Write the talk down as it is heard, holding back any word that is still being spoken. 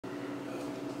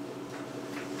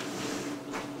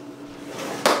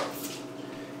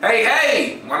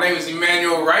Hey, my name is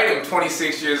Emmanuel Wright. I'm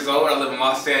 26 years old. I live in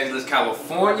Los Angeles,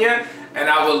 California, and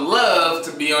I would love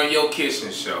to be on your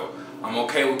kissing show. I'm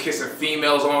okay with kissing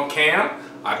females on cam.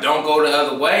 I don't go the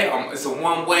other way. It's a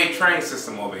one-way train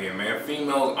system over here, man.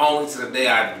 Females only to the day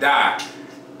I die.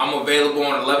 I'm available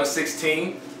on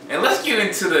 11/16. And let's get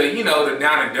into the, the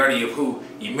down and dirty of who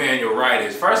Emmanuel Wright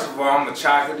is. First of all, I'm a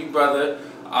chocolatey brother.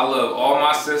 I love all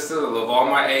my sisters. I love all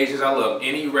my ages. I love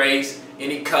any race,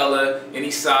 any color,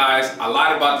 any size. I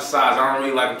lied about the size. I don't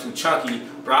really like them too chunky,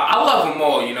 but I love them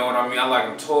all, you know what I mean? I like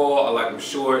them tall, I like them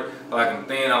short, I like them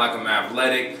thin, I like them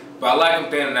athletic, but I like them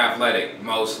thin and athletic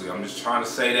mostly. I'm just trying to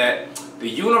say that. The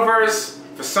universe,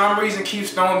 for some reason,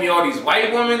 keeps throwing me all these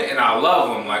white women, and I love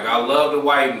them. Like, I love the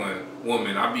white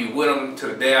woman. I'll be with them to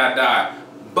the day I die.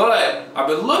 But I've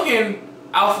been looking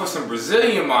out for some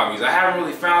Brazilian mommies. I haven't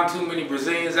really found too many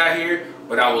Brazilians out here,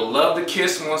 but I would love to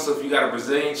kiss one. So if you got a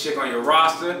Brazilian chick on your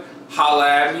roster, holla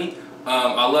at me.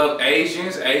 I love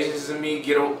Asians. Asians and me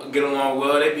get along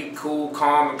well. They be cool,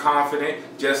 calm, and confident,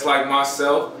 just like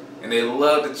myself. And they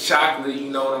love the chocolate, you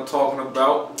know what I'm talking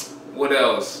about. What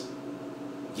else?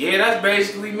 Yeah, that's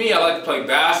basically me. I like to play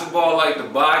basketball, I like to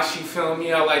box, you feel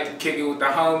me? I like to kick it with the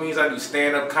homies. I do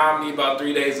stand-up comedy about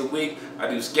 3 days a week. I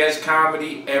do sketch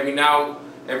comedy every now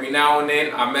and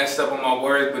then. I messed up on my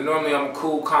words, but normally I'm a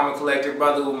cool, calm, and collected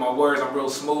brother with my words. I'm real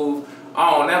smooth.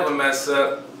 I don't never mess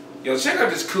up. Yo, check out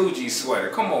this Coogee sweater.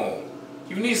 Come on.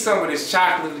 You need some of this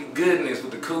chocolatey goodness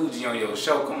with the Coogee on your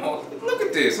show. Come on. Look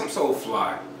at this. I'm so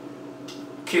fly.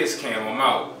 Kiss cam, I'm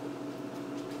out.